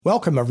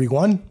Welcome,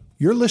 everyone.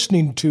 You're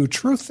listening to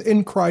Truth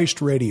in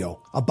Christ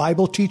Radio, a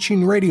Bible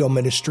teaching radio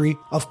ministry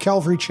of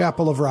Calvary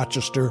Chapel of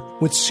Rochester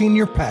with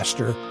Senior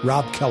Pastor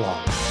Rob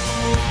Kellogg.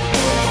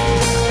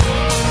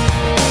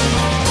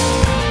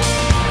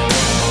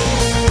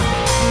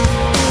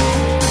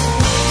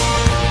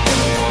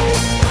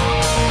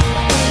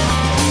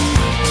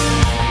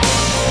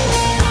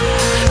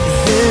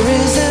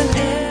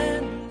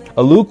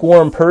 A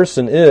lukewarm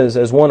person is,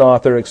 as one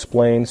author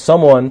explained,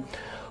 someone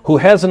who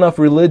has enough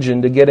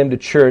religion to get him to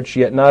church,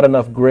 yet not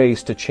enough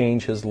grace to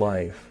change his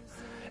life.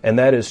 And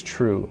that is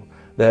true.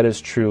 That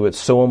is true. It's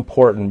so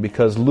important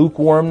because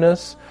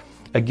lukewarmness,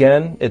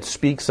 again, it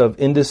speaks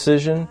of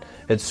indecision.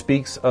 It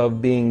speaks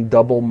of being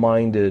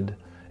double-minded.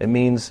 It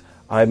means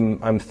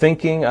I'm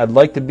thinking I'd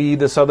like to be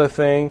this other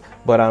thing,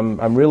 but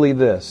I'm really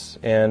this.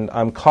 And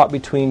I'm caught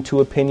between two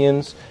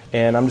opinions,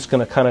 and I'm just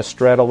going to kind of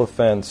straddle the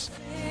fence.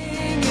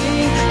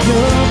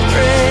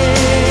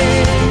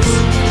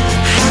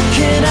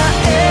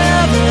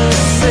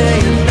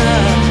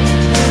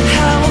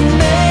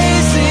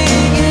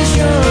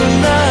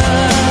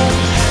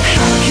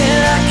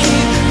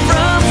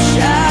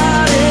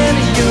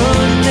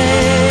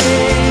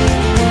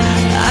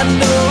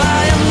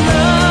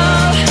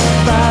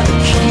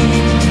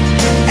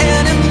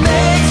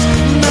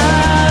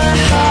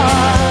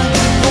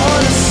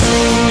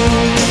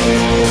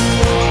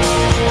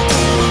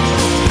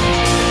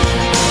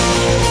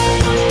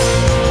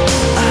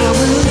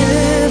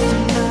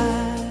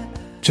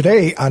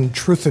 Today on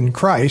Truth in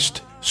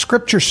Christ,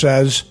 Scripture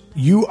says,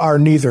 "You are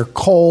neither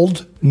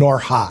cold nor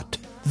hot."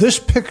 This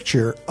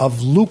picture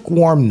of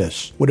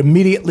lukewarmness would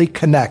immediately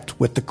connect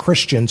with the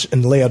Christians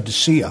in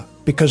Laodicea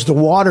because the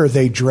water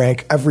they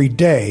drank every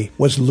day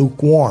was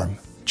lukewarm.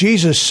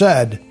 Jesus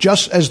said,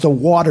 "Just as the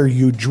water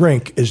you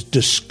drink is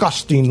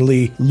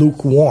disgustingly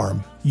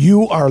lukewarm,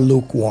 you are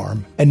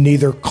lukewarm and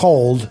neither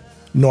cold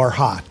nor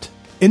hot."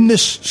 In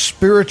this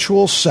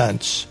spiritual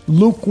sense,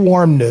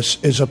 lukewarmness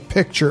is a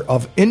picture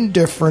of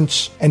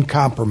indifference and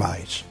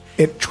compromise.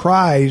 It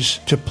tries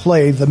to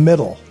play the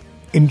middle.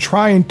 In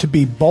trying to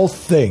be both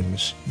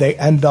things, they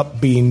end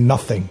up being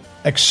nothing,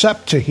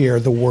 except to hear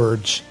the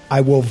words, "I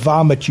will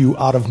vomit you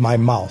out of my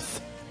mouth."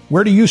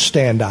 Where do you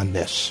stand on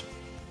this?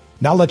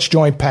 Now let's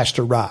join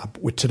Pastor Rob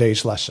with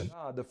today's lesson.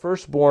 The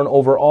firstborn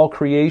over all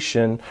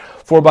creation,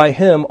 for by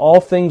him all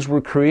things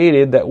were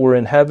created that were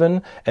in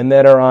heaven and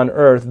that are on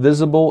earth,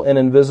 visible and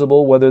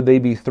invisible, whether they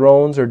be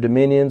thrones or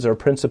dominions or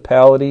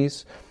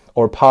principalities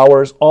or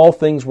powers. All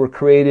things were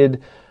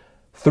created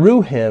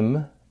through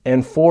him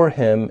and for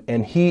him,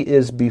 and he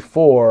is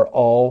before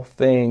all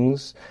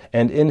things,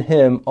 and in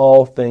him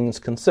all things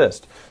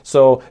consist.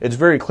 So it's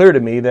very clear to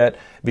me that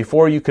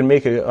before you can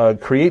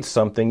create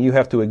something, you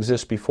have to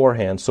exist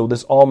beforehand. So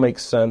this all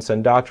makes sense,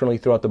 and doctrinally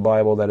throughout the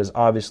Bible, that is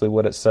obviously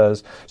what it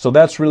says. So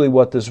that's really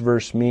what this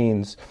verse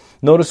means.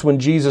 Notice when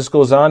Jesus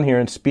goes on here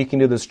and speaking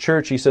to this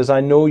church, he says,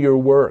 "I know your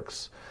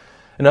works."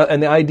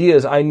 And the idea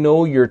is, I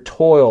know your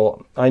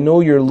toil, I know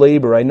your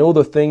labor, I know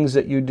the things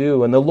that you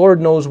do, and the Lord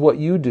knows what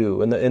you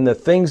do, and the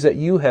things that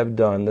you have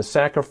done, the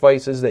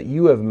sacrifices that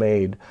you have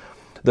made,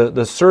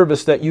 the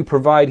service that you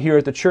provide here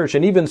at the church,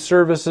 and even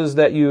service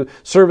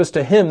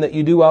to Him that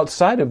you do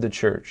outside of the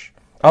church,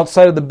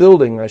 outside of the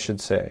building, I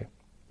should say.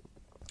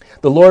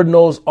 The Lord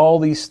knows all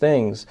these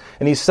things.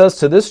 And He says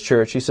to this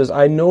church, He says,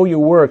 "I know your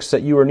works,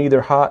 that you are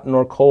neither hot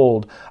nor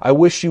cold. I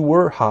wish you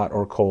were hot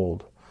or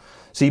cold."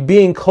 See,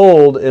 being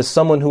cold is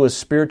someone who is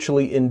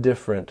spiritually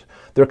indifferent.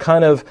 They're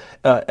kind of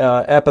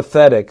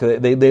apathetic.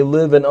 They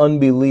live in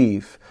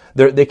unbelief.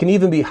 They can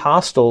even be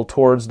hostile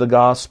towards the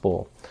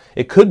gospel.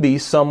 It could be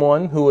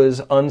someone who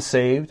is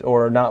unsaved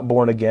or not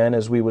born again,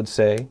 as we would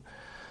say.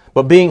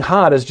 But being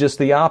hot is just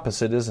the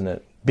opposite, isn't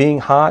it? Being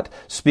hot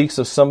speaks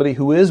of somebody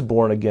who is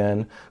born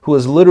again, who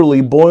is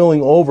literally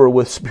boiling over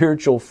with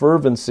spiritual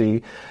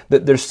fervency,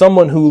 that there's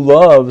someone who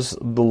loves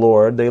the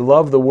Lord, they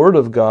love the Word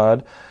of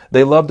God,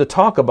 they love to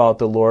talk about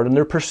the Lord, and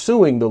they're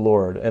pursuing the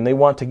Lord, and they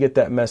want to get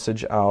that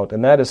message out,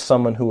 and that is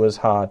someone who is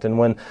hot. And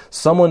when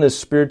someone is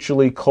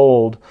spiritually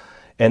cold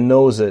and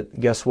knows it,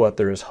 guess what?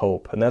 There is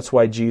hope. And that's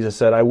why Jesus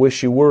said, "I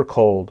wish you were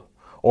cold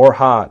or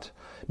hot."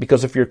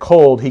 Because if you're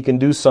cold, He can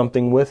do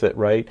something with it,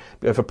 right?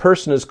 If a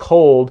person is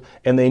cold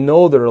and they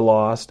know they're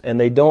lost and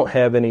they don't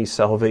have any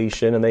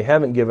salvation and they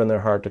haven't given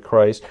their heart to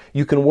Christ,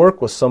 you can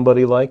work with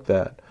somebody like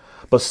that.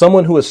 But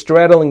someone who is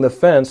straddling the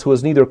fence, who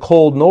is neither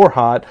cold nor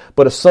hot,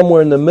 but is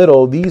somewhere in the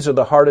middle, these are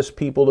the hardest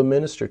people to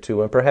minister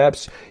to. And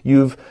perhaps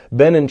you've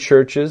been in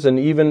churches, and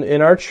even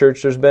in our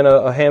church, there's been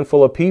a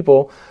handful of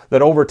people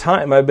that over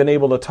time I've been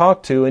able to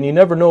talk to, and you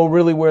never know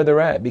really where they're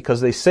at,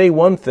 because they say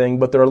one thing,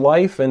 but their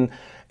life and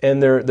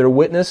their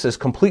witness is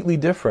completely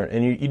different.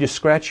 And you just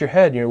scratch your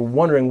head, and you're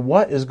wondering,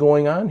 what is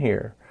going on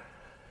here?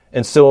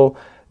 And so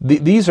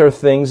these are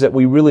things that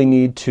we really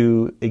need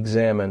to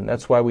examine.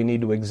 That's why we need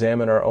to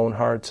examine our own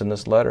hearts in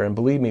this letter. And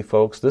believe me,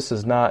 folks, this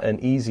is not an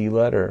easy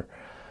letter,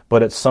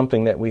 but it's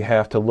something that we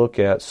have to look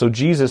at. So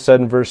Jesus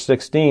said in verse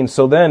 16,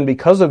 "So then,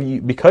 because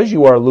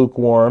you are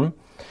lukewarm,"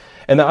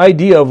 and the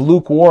idea of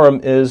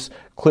lukewarm is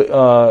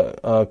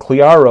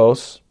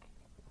klearos,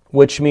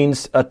 which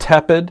means a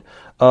tepid,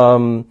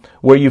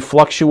 where you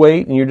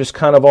fluctuate and you're just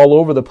kind of all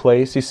over the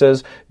place. He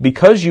says,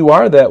 because you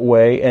are that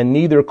way and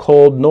neither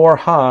cold nor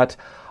hot,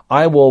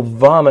 I will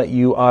vomit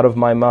you out of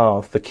my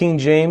mouth. The King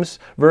James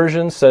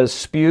Version says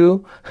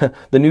spew.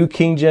 The New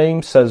King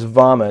James says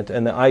vomit.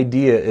 And the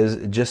idea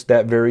is just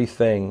that very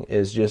thing,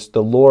 is just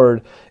the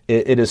Lord.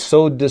 It is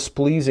so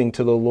displeasing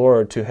to the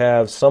Lord to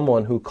have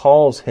someone who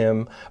calls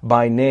him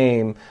by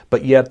name,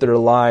 but yet their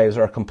lives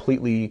are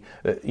completely,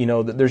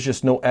 there's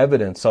just no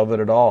evidence of it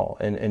at all.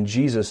 And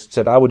Jesus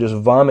said, I will just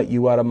vomit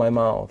you out of my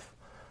mouth.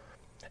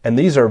 And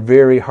these are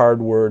very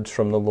hard words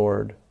from the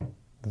Lord.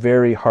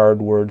 Very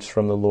hard words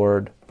from the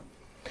Lord.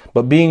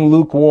 But being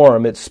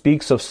lukewarm, it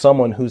speaks of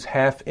someone who's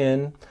half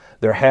in,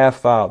 they're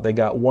half out. They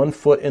got 1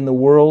 foot in the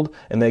world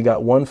and they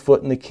got 1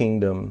 foot in the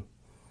kingdom.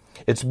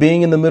 It's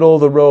being in the middle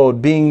of the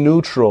road, being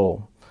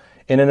neutral.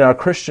 And in our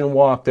Christian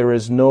walk, there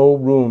is no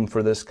room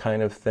for this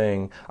kind of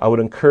thing. I would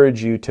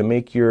encourage you to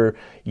make your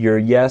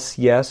yes,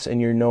 yes, and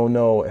your no,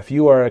 no. If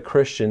you are a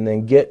Christian,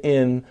 then get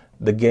in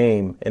the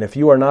game. And if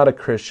you are not a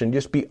Christian,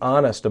 just be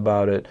honest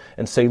about it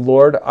and say,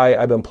 Lord,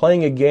 I've been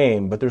playing a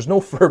game, but there's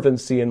no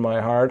fervency in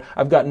my heart.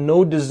 I've got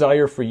no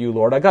desire for you,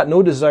 Lord. I got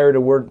no desire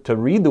to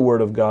read the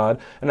Word of God,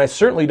 and I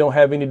certainly don't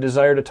have any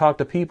desire to talk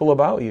to people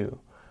about you.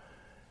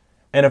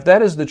 And if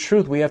that is the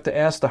truth, we have to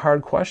ask the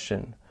hard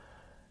question.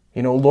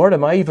 Lord,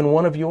 am I even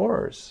one of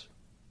yours?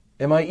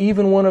 Am I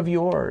even one of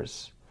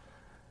yours?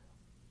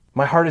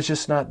 My heart is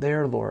just not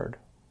there, Lord.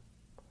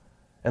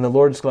 And the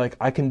Lord's like,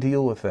 I can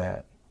deal with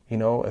that.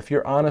 If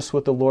you're honest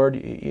with the Lord,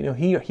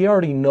 He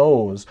already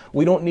knows.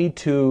 We don't need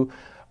to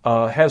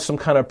have some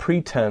kind of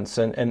pretense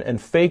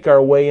and fake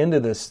our way into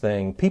this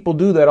thing. People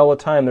do that all the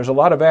time. There's a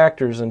lot of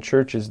actors in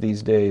churches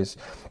these days.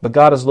 But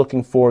God is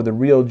looking for the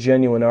real,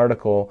 genuine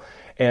article.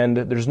 And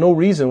there's no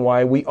reason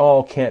why we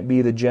all can't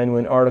be the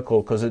genuine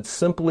article, because it's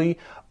simply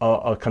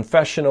a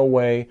confession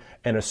away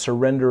and a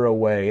surrender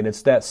away. And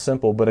it's that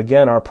simple. But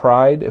again, our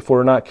pride, if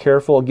we're not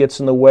careful, gets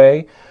in the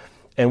way.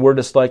 And we're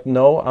just like,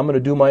 no, I'm going to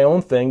do my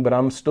own thing, but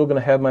I'm still going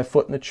to have my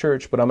foot in the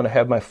church, but I'm going to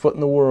have my foot in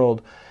the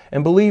world.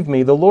 And believe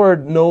me, the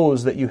Lord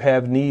knows that you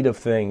have need of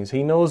things.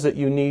 He knows that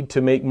you need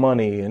to make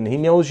money, and He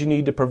knows you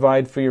need to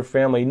provide for your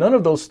family. None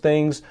of those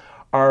things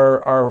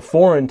are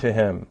foreign to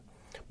Him.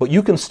 But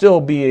you can still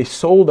be a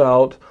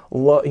sold-out,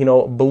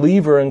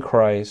 believer in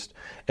Christ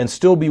and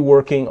still be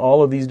working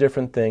all of these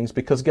different things,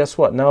 because guess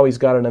what? Now he's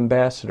got an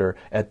ambassador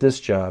at this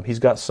job. He's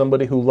got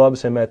somebody who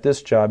loves him at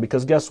this job,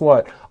 because guess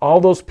what?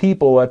 All those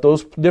people at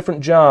those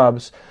different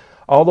jobs,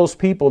 all those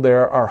people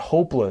there are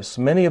hopeless.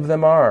 Many of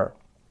them are.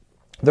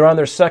 They're on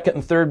their second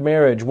and third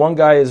marriage. One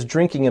guy is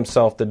drinking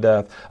himself to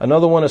death.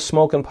 Another one is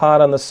smoking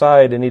pot on the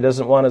side, and he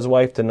doesn't want his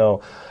wife to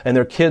know. And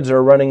their kids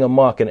are running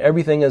amok, and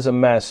everything is a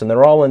mess, and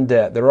they're all in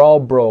debt. They're all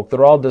broke.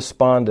 They're all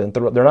despondent.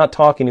 They're not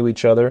talking to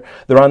each other.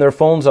 They're on their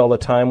phones all the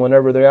time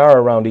whenever they are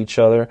around each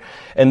other.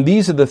 And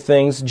these are the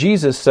things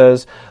Jesus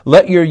says,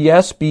 let your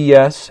yes be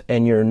yes,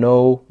 and your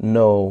no,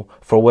 no.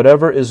 For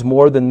whatever is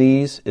more than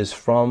these is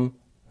from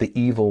the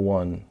evil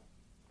one.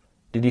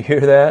 Did you hear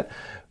that?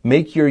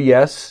 Make your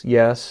yes,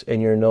 yes,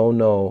 and your no,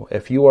 no.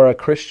 If you are a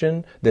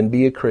Christian, then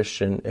be a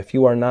Christian. If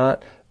you are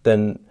not,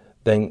 then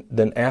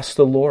ask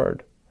the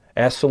Lord.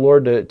 Ask the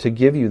Lord to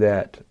give you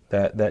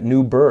that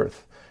new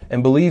birth.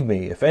 And believe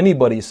me, if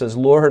anybody says,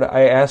 Lord,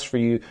 I ask for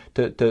you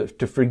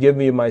to forgive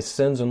me of my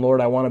sins, and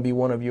Lord, I want to be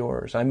one of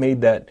yours. I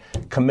made that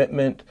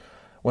commitment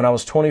when I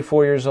was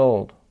 24 years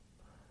old,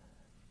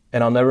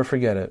 and I'll never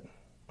forget it.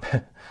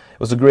 It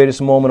was the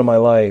greatest moment of my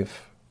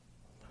life.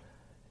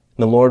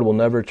 The Lord will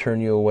never turn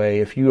you away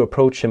if you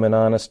approach Him in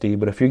honesty.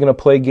 But if you're going to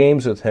play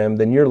games with Him,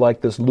 then you're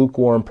like this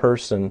lukewarm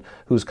person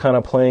who's kind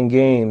of playing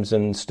games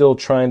and still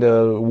trying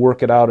to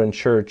work it out in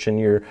church, and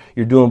you're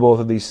doing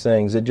both of these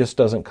things. It just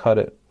doesn't cut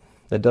it.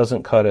 It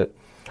doesn't cut it.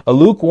 A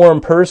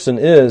lukewarm person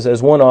is,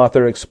 as one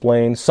author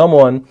explained,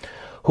 someone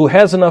who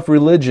has enough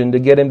religion to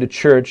get him to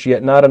church,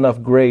 yet not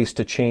enough grace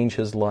to change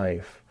his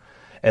life.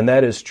 And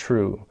that is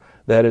true.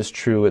 That is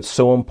true. It's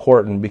so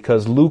important,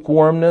 because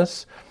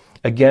lukewarmness,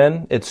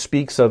 again, it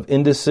speaks of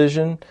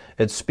indecision.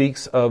 It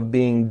speaks of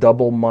being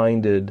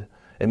double-minded.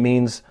 It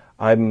means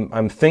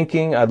I'm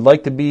thinking I'd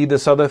like to be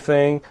this other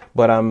thing,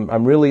 but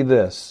I'm really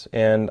this.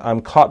 And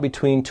I'm caught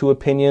between two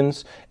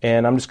opinions,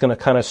 and I'm just going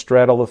to kind of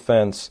straddle the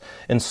fence.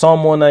 In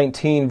Psalm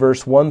 119,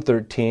 verse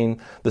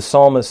 113, the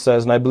psalmist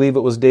says, and I believe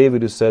it was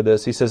David who said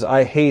this, he says,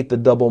 I hate the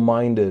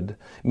double-minded,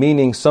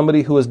 meaning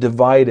somebody who is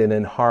divided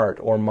in heart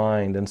or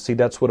mind. And see,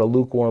 that's what a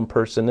lukewarm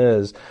person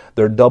is.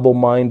 They're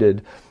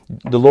double-minded.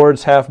 The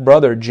Lord's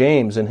half-brother,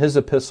 James, in his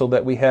epistle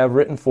that we have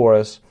written for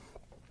us,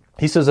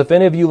 he says, if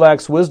any of you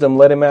lacks wisdom,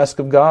 let him ask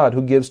of God,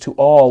 who gives to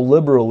all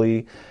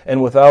liberally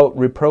and without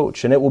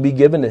reproach, and it will be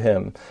given to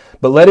him.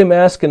 But let him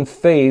ask in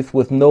faith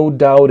with no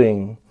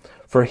doubting.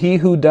 For he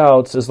who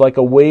doubts is like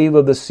a wave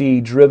of the sea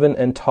driven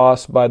and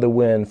tossed by the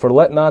wind. For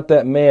let not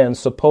that man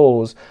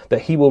suppose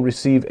that he will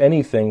receive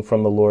anything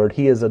from the Lord.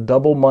 He is a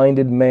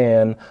double-minded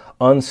man,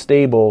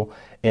 unstable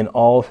in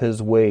all of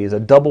his ways. A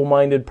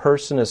double-minded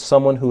person is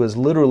someone who is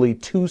literally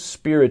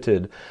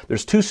two-spirited.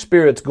 There's two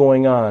spirits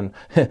going on,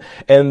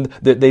 and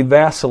they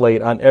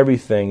vacillate on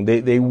everything.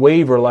 They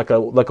waver like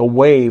a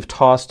wave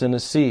tossed in a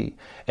sea,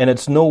 and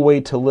it's no way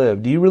to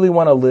live. Do you really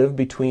want to live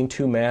between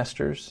two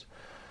masters?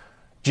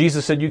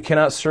 Jesus said you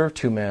cannot serve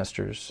two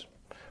masters,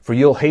 for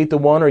you'll hate the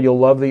one or you'll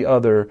love the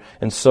other.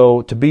 And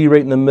so to be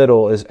right in the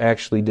middle is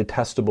actually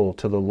detestable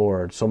to the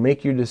Lord. So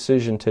make your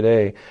decision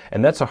today.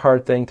 And that's a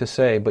hard thing to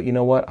say, but you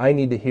know what? I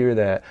need to hear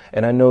that,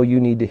 and I know you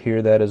need to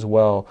hear that as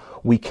well.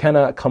 We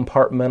cannot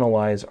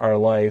compartmentalize our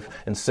life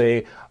and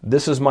say,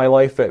 this is my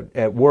life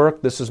at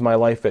work, this is my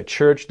life at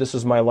church, this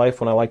is my life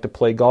when I like to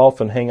play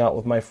golf and hang out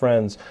with my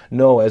friends.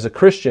 No, as a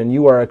Christian,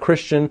 you are a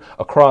Christian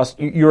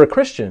you're a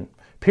Christian,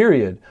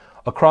 period.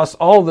 Across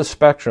all the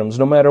spectrums,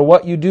 no matter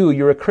what you do,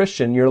 you're a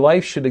Christian. Your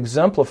life should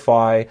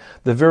exemplify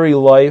the very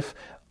life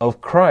of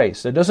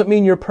Christ. It doesn't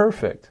mean you're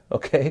perfect,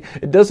 okay?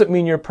 It doesn't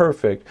mean you're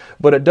perfect,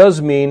 but it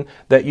does mean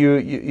that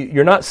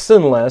you're not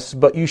sinless,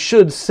 but you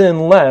should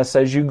sin less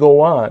as you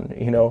go on.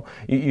 You know,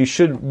 you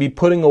should be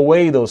putting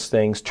away those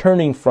things,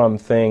 turning from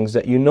things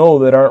that you know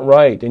that aren't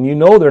right, and you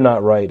know they're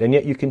not right, and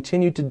yet you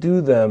continue to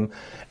do them.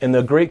 And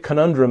the great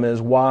conundrum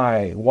is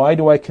why? Why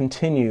do I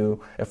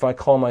continue if I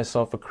call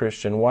myself a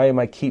Christian? Why am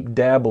I keep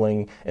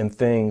dabbling in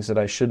things that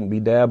I shouldn't be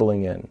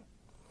dabbling in?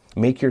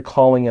 Make your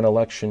calling and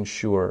election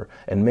sure,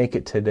 and make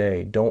it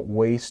today. Don't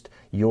waste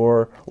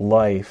your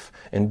life.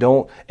 And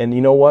you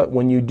know what?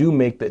 When you do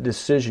make that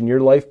decision,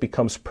 your life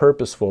becomes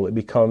purposeful. It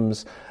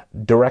becomes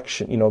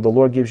direction. You know, the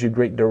Lord gives you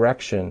great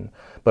direction.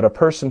 But a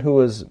person who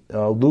is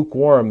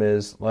lukewarm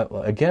is,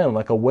 again,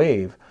 like a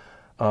wave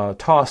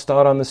tossed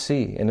out on the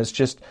sea. And it's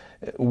just,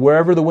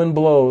 wherever the wind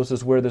blows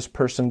is where this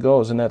person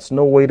goes. And that's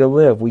no way to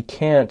live. We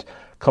can't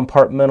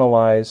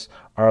compartmentalize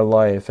our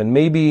life. And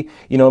maybe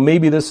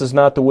this is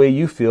not the way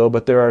you feel,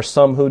 but there are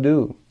some who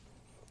do.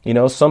 You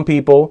know, some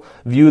people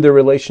view their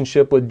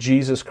relationship with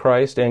Jesus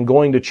Christ and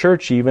going to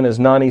church even as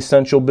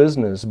non-essential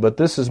business, but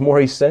this is more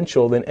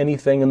essential than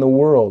anything in the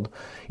world.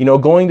 You know,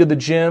 going to the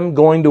gym,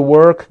 going to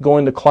work,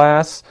 going to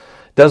class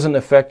doesn't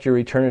affect your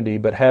eternity,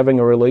 but having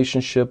a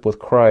relationship with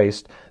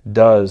Christ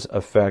does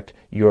affect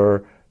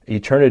your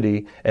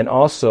eternity, and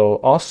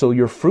also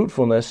your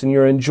fruitfulness and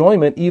your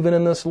enjoyment even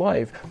in this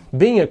life.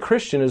 Being a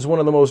Christian is one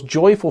of the most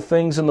joyful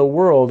things in the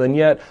world, and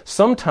yet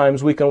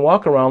sometimes we can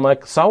walk around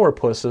like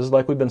sourpusses,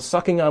 like we've been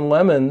sucking on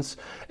lemons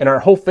and our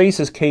whole face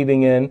is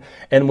caving in,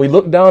 and we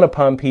look down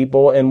upon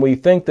people and we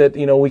think that,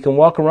 you know, we can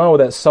walk around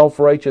with that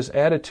self-righteous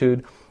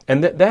attitude,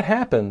 and that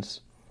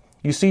happens.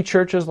 You see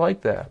churches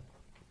like that.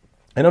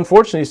 And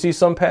unfortunately, you see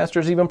some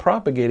pastors even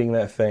propagating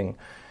that thing.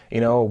 You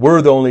know,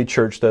 we're the only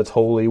church that's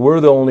holy. We're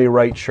the only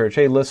right church.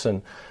 Hey,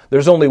 listen,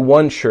 there's only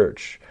one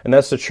church, and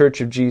that's the Church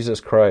of Jesus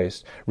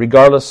Christ,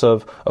 regardless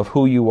of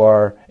who you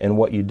are and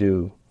what you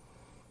do.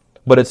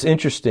 But it's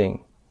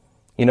interesting,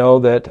 you know,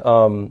 that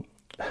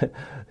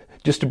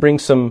just to bring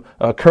some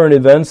current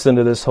events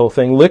into this whole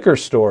thing, liquor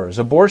stores,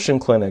 abortion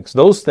clinics,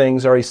 those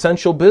things are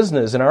essential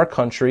business in our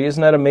country.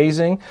 Isn't that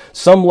amazing?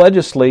 Some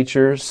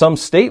legislatures, some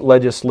state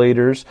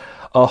legislators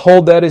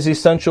hold that as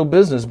essential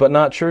business, but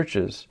not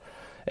churches.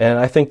 And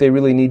I think they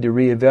really need to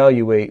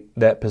reevaluate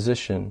that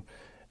position.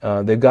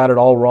 They've got it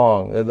all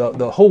wrong.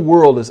 The whole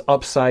world is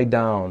upside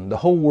down. The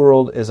whole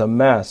world is a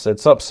mess.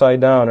 It's upside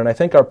down. And I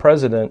think our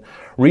president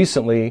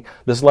recently,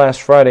 this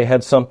last Friday,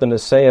 had something to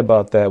say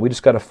about that. We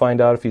just got to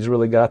find out if he's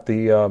really got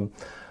the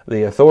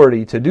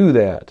authority to do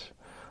that.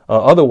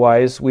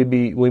 Otherwise, we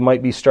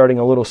might be starting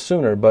a little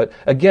sooner. But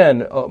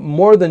again,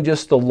 more than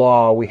just the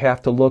law, we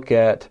have to look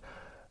at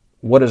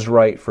what is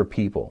right for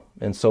people.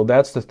 And so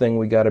that's the thing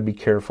we got to be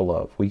careful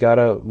of. We got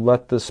to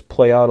let this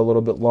play out a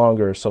little bit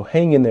longer. So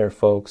hang in there,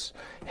 folks.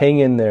 Hang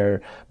in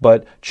there.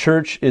 But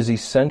church is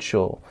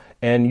essential.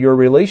 And your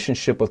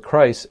relationship with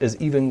Christ is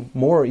even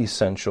more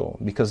essential,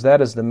 because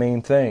that is the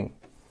main thing.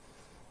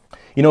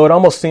 You know, it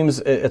almost seems,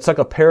 it's like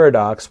a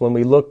paradox. When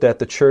we looked at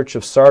the church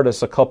of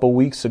Sardis a couple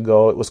weeks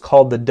ago, it was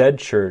called the dead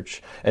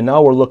church. And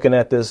now we're looking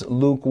at this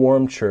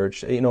lukewarm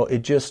church. You know,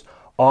 it just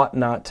ought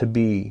not to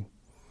be.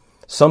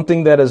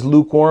 Something that is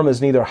lukewarm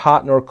is neither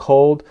hot nor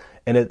cold,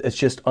 and it's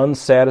just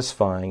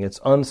unsatisfying. It's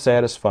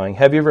unsatisfying.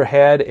 Have you ever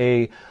had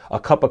a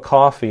cup of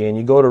coffee, and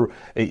you go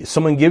to,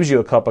 someone gives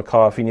you a cup of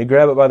coffee, and you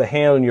grab it by the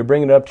handle, and you're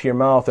bringing it up to your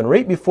mouth, and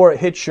right before it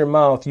hits your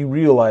mouth, you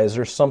realize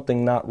there's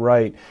something not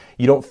right.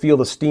 You don't feel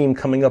the steam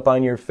coming up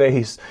on your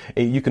face.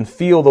 You can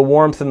feel the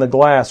warmth in the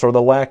glass or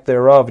the lack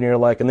thereof, and you're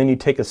like, and then you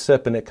take a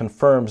sip, and it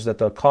confirms that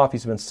the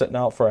coffee's been sitting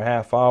out for a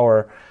half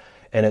hour,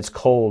 and it's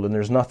cold, and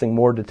there's nothing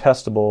more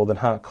detestable than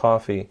hot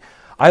coffee.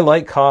 I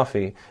like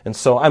coffee, and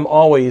so I'm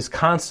always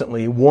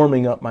constantly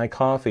warming up my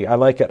coffee. I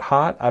like it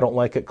hot. I don't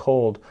like it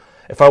cold.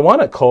 If I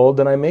want it cold,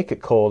 then I make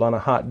it cold on a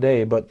hot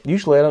day, but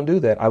usually I don't do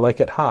that. I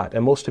like it hot,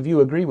 and most of you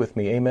agree with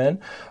me.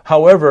 Amen?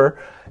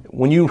 However,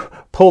 when you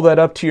pull that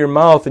up to your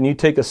mouth and you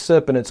take a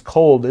sip and it's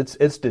cold,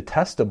 it's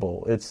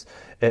detestable. It's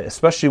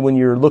especially when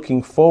you're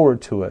looking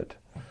forward to it.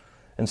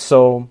 And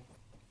so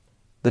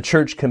the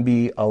church can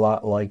be a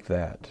lot like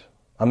that.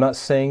 I'm not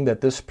saying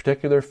that this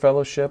particular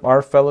fellowship,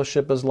 our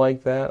fellowship, is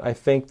like that. I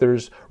think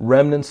there's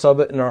remnants of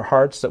it in our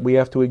hearts that we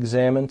have to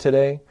examine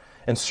today.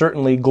 And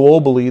certainly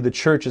globally, the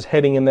church is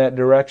heading in that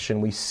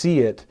direction. We see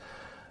it.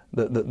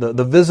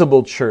 The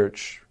visible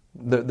church,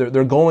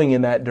 they're going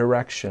in that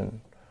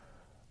direction.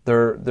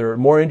 They're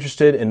more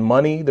interested in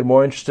money. They're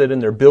more interested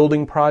in their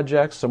building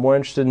projects. They're more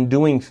interested in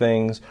doing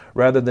things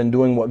rather than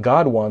doing what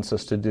God wants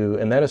us to do,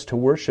 and that is to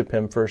worship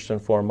Him first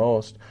and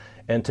foremost,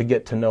 and to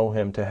get to know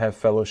Him, to have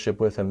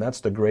fellowship with Him.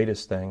 That's the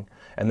greatest thing.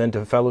 And then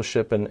to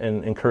fellowship and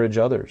encourage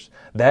others.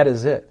 That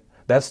is it.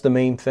 That's the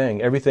main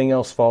thing. Everything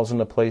else falls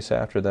into place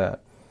after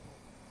that.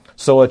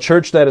 So a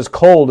church that is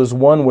cold is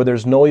one where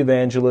there's no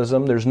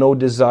evangelism, there's no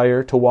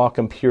desire to walk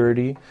in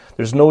purity,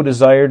 there's no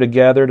desire to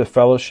gather to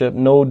fellowship,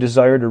 no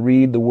desire to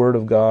read the Word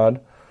of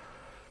God.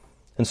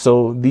 And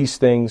so these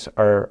things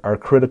are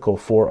critical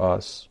for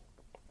us.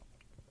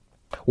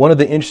 One of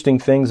the interesting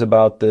things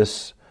about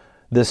this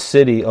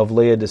city of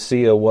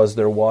Laodicea was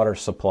their water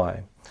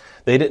supply.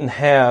 They didn't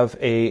have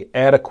an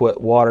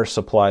adequate water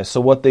supply. So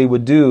what they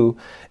would do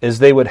is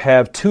they would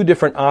have two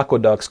different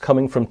aqueducts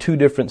coming from two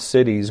different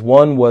cities.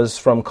 One was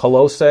from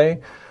Colossae,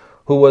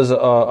 who was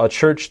a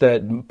church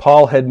that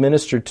Paul had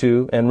ministered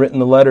to and written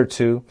the letter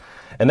to,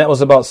 and that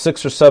was about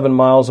 6 or 7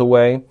 miles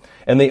away.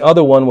 And the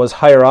other one was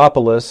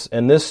Hierapolis,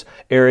 and this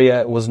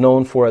area was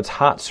known for its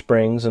hot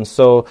springs. And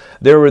so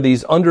there were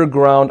these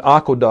underground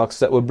aqueducts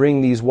that would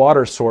bring these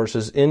water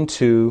sources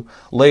into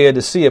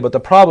Laodicea. But the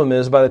problem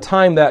is, by the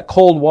time that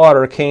cold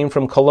water came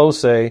from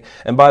Colossae,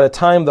 and by the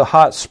time the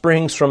hot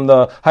springs from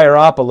the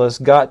Hierapolis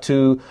got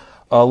to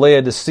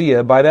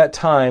Laodicea, by that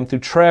time, through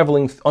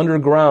traveling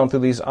underground through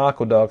these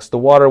aqueducts, the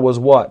water was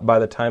what by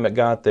the time it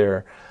got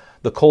there?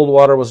 The cold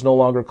water was no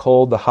longer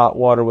cold, the hot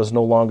water was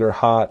no longer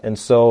hot, and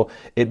so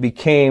it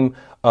became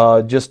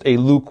just a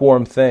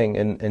lukewarm thing.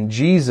 And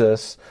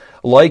Jesus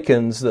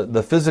likens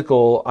the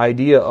physical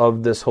idea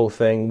of this whole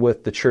thing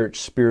with the church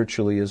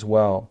spiritually as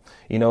well.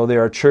 You know,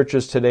 there are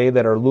churches today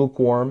that are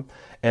lukewarm,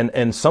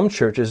 and some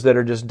churches that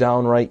are just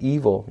downright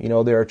evil. You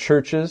know, there are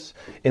churches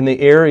in the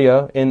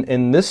area,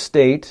 in this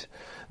state,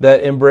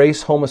 that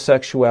embrace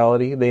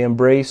homosexuality, they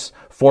embrace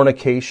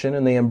fornication,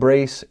 and they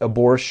embrace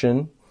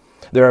abortion.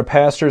 There are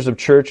pastors of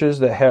churches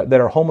that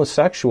are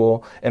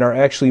homosexual and are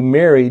actually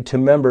married to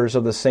members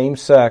of the same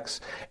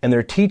sex, and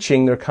they're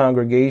teaching their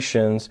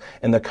congregations,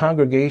 and the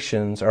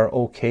congregations are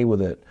okay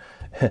with it.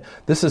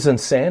 This is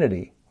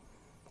insanity.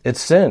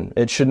 It's sin.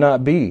 It should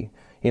not be.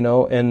 You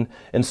know,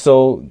 and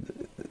so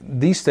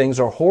these things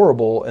are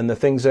horrible, and the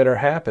things that are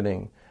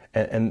happening.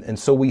 And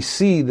so we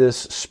see this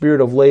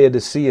spirit of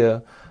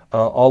Laodicea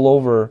all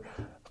over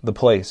the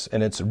place,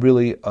 and it's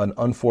really an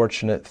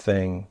unfortunate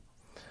thing.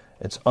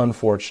 It's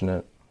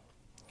unfortunate.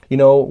 You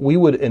know, we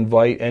would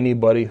invite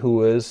anybody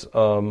who is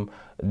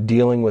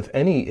dealing with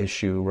any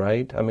issue,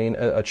 right? I mean,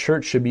 a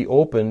church should be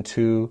open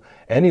to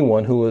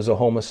anyone who is a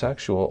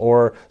homosexual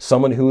or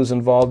someone who is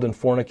involved in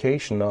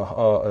fornication,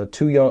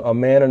 a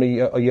man and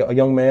a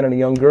young man and a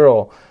young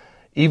girl.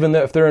 Even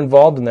if they're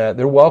involved in that,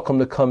 they're welcome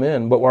to come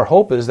in. But our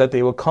hope is that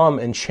they will come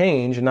and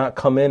change and not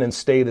come in and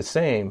stay the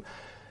same.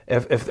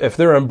 If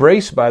they're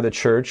embraced by the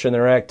church and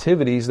their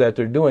activities that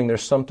they're doing,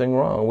 there's something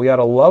wrong. We ought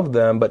to love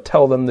them, but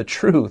tell them the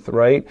truth,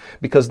 right?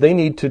 Because they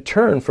need to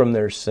turn from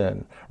their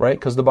sin, right?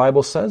 Because the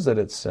Bible says that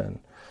it's sin.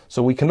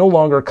 So we can no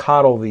longer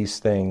coddle these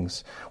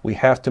things. We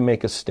have to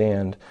make a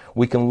stand.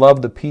 We can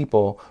love the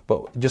people,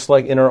 but just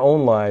like in our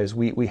own lives,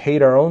 we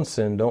hate our own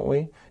sin, don't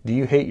we? Do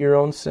you hate your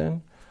own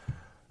sin?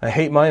 I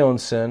hate my own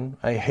sin.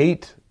 I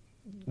hate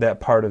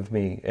that part of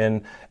me,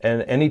 and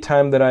any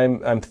time that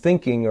I'm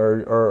thinking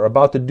or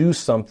about to do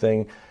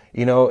something,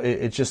 you know,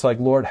 it's just like,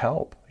 Lord,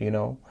 help, you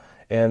know,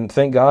 and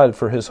thank God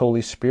for His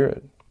Holy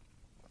Spirit.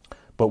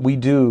 But we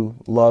do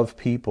love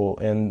people,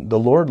 and the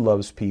Lord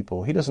loves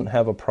people. He doesn't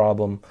have a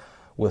problem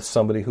with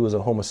somebody who is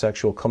a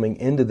homosexual coming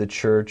into the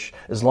church,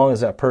 as long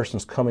as that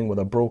person's coming with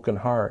a broken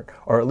heart,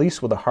 or at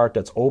least with a heart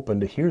that's open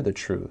to hear the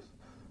truth.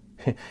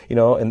 You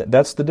know, and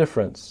that's the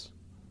difference.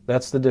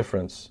 That's the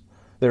difference.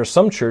 There are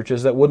some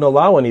churches that wouldn't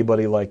allow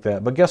anybody like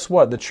that. But guess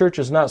what? The church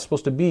is not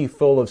supposed to be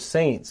full of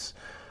saints.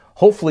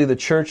 Hopefully the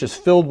church is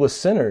filled with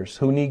sinners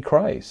who need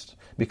Christ,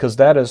 because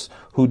that is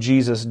who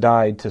Jesus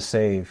died to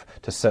save,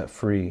 to set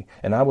free.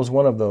 And I was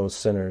one of those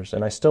sinners,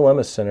 and I still am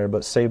a sinner,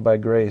 but saved by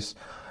grace,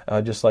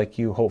 just like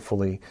you,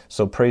 hopefully.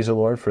 So praise the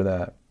Lord for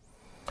that.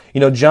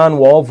 You know, John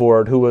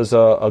Walvoord, who was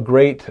a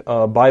great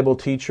Bible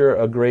teacher,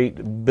 a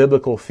great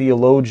biblical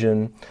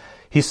theologian,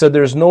 he said,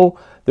 there is no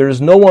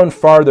one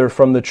farther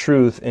from the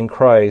truth in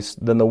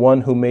Christ than the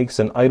one who makes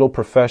an idle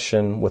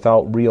profession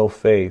without real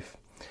faith.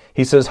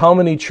 He says, how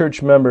many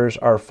church members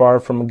are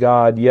far from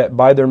God, yet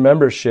by their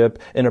membership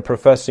in a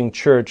professing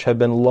church have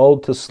been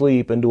lulled to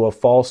sleep into a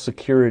false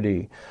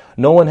security.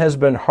 No one has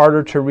been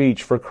harder to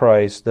reach for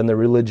Christ than the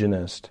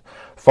religionist.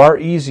 Far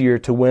easier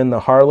to win the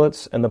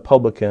harlots and the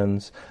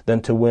publicans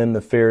than to win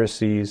the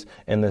Pharisees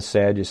and the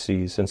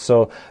Sadducees. And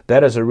so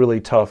that is a really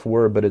tough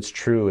word, but it's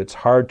true. It's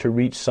hard to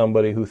reach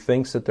somebody who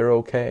thinks that they're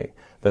okay,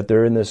 that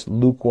they're in this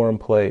lukewarm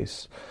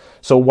place.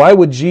 So why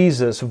would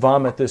Jesus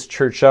vomit this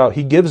church out?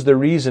 He gives the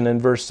reason in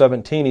verse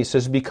 17. He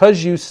says,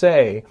 because you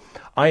say,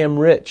 I am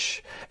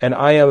rich, and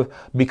I have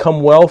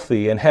become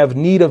wealthy, and have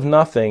need of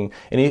nothing.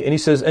 And he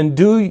says, and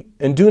do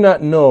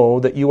not know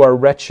that you are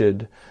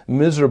wretched,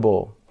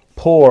 miserable,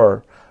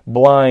 poor,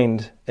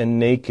 blind, and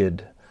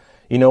naked.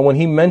 You know, when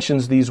he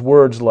mentions these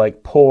words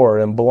like poor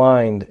and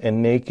blind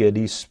and naked,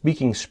 he's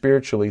speaking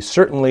spiritually.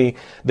 Certainly,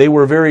 they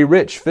were very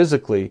rich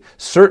physically.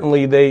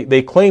 Certainly,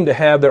 they claimed to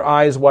have their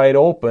eyes wide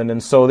open,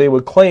 and so they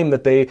would claim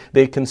that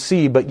they can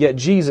see, but yet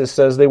Jesus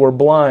says they were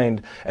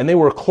blind, and they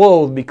were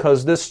clothed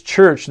because this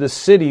church, this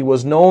city,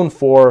 was known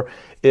for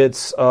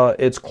its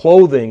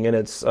clothing and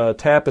its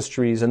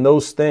tapestries and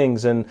those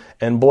things,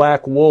 and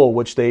black wool,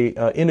 which they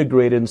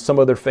integrated in some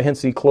of their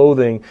fancy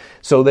clothing.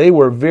 So they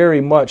were very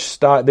much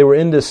they were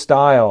into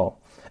style.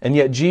 And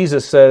yet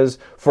Jesus says,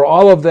 for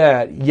all of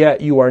that,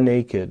 yet you are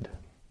naked.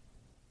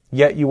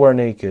 Yet you are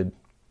naked.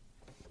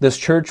 This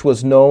church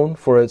was known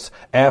for its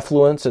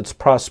affluence, its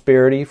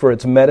prosperity, for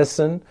its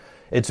medicine,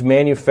 its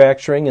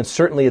manufacturing, and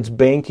certainly its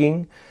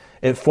banking.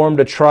 It formed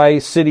a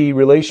tri-city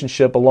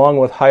relationship along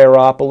with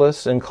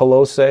Hierapolis and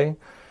Colossae.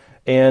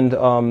 And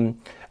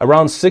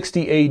around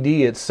 60 AD,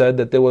 it said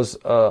that there was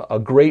a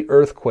great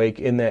earthquake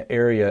in that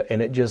area,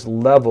 and it just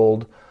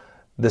leveled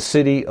the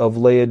city of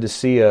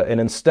Laodicea. And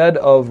instead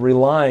of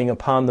relying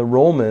upon the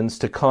Romans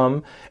to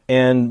come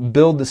and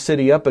build the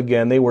city up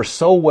again, they were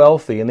so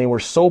wealthy and they were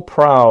so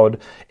proud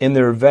in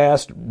their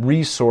vast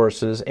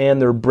resources and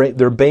their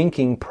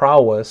banking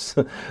prowess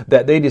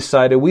that they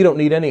decided, we don't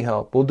need any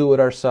help, we'll do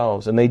it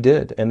ourselves. And they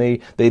did, and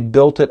they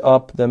built it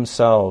up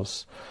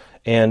themselves.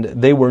 And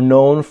they were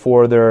known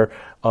for their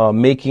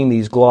making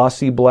these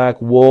glossy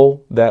black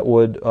wool that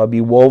would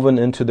be woven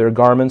into their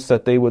garments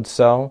that they would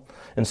sell.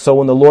 And so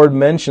when the Lord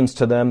mentions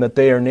to them that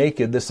they are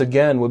naked, this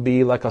again would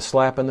be like a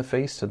slap in the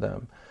face to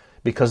them,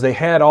 because they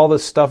had all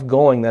this stuff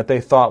going that they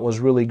thought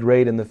was really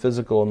great in the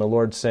physical, and the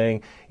Lord's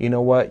saying, you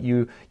know what,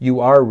 you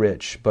are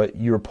rich, but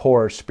you're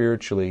poor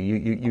spiritually.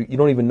 You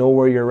don't even know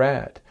where you're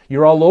at.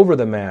 You're all over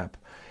the map.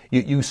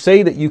 You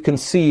say that you can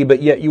see,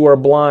 but yet you are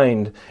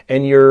blind,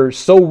 and you're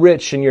so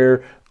rich in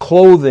your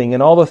clothing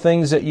and all the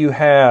things that you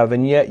have,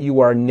 and yet you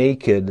are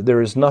naked.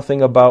 There is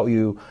nothing about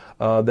you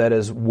that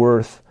is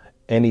worth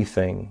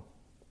anything.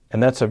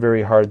 And that's a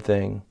very hard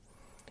thing.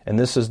 And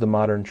this is the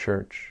modern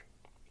church.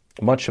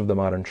 Much of the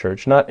modern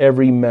church. Not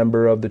every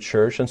member of the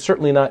church, and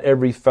certainly not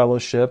every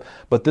fellowship,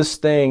 but this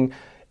thing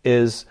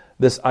is,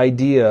 this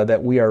idea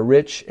that we are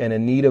rich and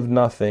in need of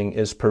nothing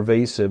is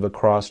pervasive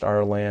across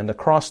our land,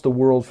 across the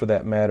world for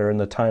that matter, in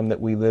the time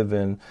that we live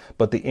in.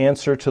 But the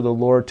answer to the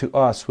Lord to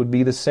us would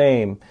be the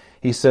same.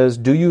 He says,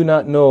 do you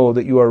not know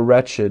that you are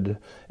wretched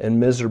and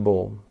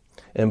miserable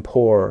and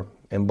poor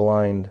and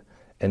blind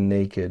and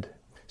naked?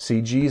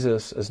 See,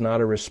 Jesus is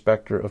not a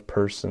respecter of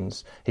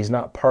persons. He's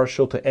not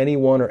partial to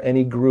anyone or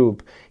any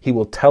group. He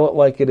will tell it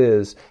like it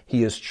is.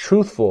 He is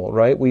truthful,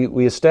 right?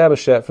 We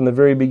established that from the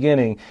very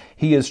beginning.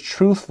 He is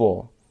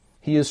truthful.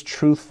 He is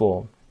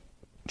truthful.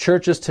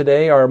 Churches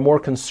today are more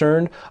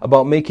concerned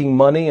about making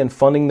money and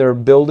funding their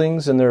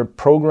buildings and their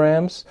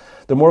programs.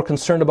 They're more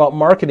concerned about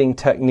marketing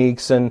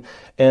techniques and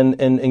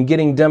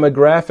getting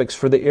demographics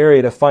for the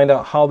area to find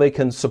out how they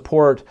can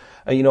support,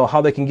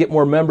 how they can get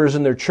more members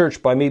in their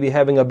church by maybe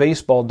having a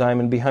baseball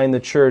diamond behind the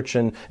church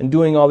and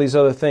doing all these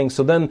other things.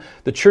 So then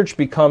the church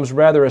becomes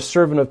rather a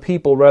servant of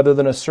people rather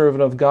than a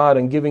servant of God,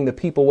 and giving the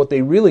people what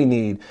they really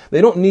need.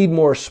 They don't need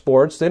more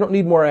sports. They don't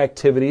need more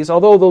activities.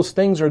 Although those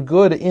things are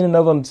good in and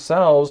of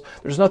themselves,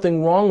 there's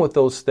nothing wrong with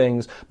those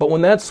things. But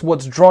when that's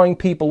what's drawing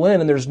people in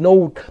and there's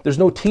no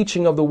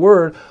teaching of the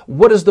Word,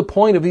 what is the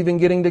point of even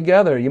getting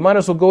together? You might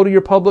as well go to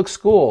your public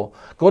school.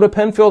 Go to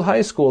Penfield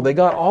High School. They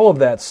got all of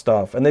that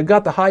stuff, and they've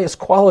got the highest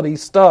quality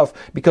stuff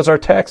because our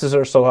taxes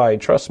are so high.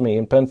 Trust me,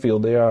 in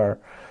Penfield they are.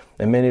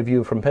 And many of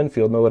you from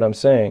Penfield know what I'm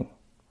saying.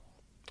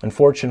 And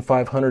Fortune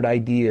 500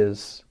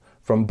 ideas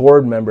from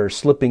board members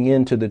slipping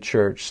into the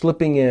church,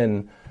 slipping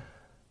in.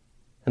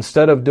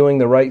 Instead of doing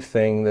the right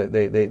thing,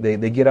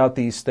 they get out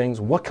these things.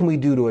 What can we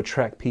do to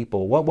attract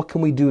people? What can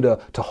we do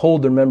to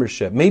hold their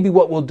membership? Maybe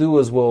what we'll do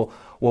is we'll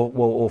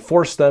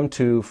force them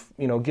to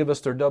give us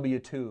their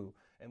W-2.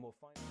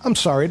 I'm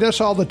sorry,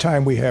 that's all the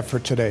time we have for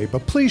today,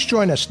 but please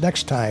join us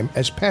next time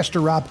as Pastor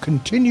Rob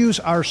continues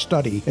our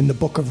study in the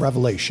book of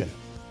Revelation.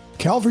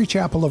 Calvary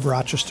Chapel of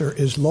Rochester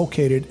is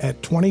located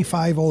at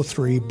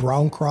 2503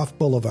 Browncroft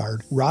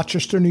Boulevard,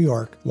 Rochester, New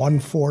York,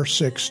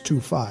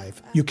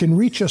 14625. You can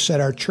reach us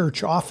at our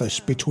church office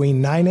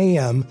between 9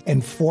 a.m.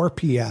 and 4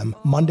 p.m.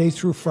 Monday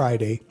through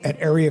Friday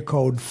at area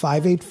code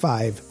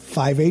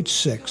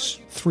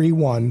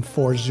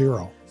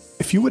 585-586-3140.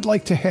 If you would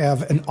like to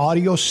have an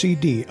audio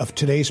CD of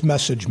today's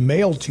message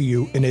mailed to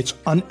you in its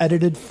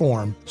unedited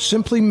form,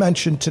 simply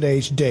mention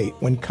today's date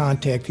when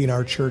contacting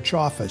our church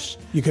office.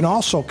 You can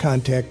also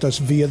contact us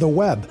via the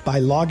web by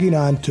logging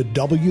on to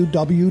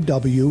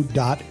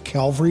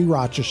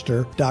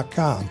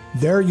www.calvaryrochester.com.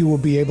 There you will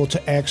be able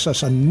to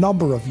access a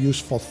number of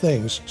useful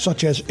things,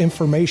 such as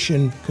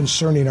information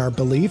concerning our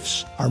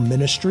beliefs, our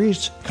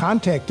ministries,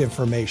 contact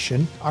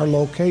information, our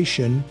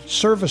location,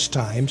 service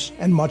times,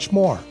 and much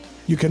more.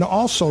 You can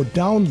also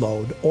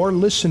download or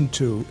listen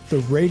to the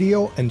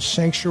radio and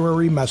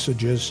sanctuary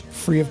messages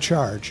free of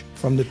charge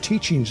from the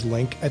teachings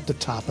link at the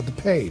top of the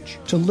page.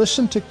 To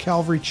listen to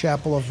Calvary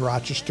Chapel of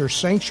Rochester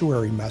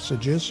sanctuary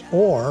messages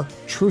or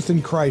Truth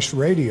in Christ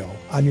Radio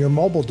on your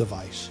mobile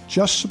device,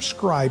 just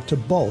subscribe to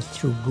both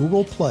through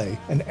Google Play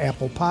and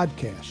Apple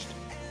Podcast.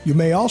 You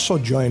may also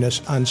join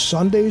us on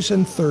Sundays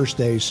and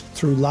Thursdays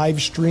through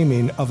live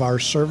streaming of our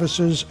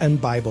services and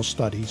Bible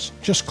studies.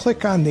 Just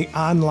click on the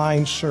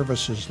online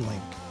services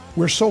link.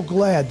 We're so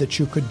glad that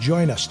you could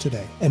join us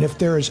today. And if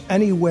there is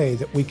any way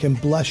that we can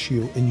bless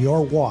you in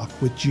your walk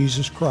with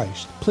Jesus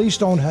Christ, please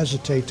don't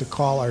hesitate to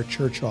call our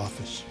church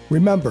office.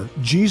 Remember,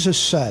 Jesus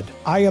said,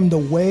 "I am the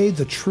way,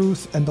 the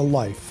truth, and the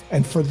life,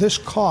 and for this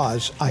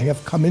cause I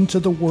have come into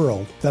the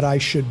world, that I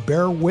should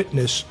bear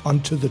witness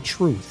unto the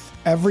truth.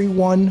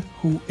 Everyone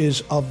who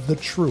is of the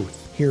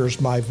truth hears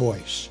my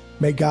voice."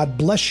 May God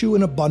bless you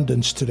in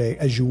abundance today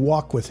as you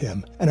walk with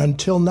Him. And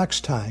until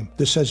next time,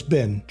 this has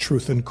been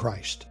Truth in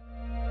Christ.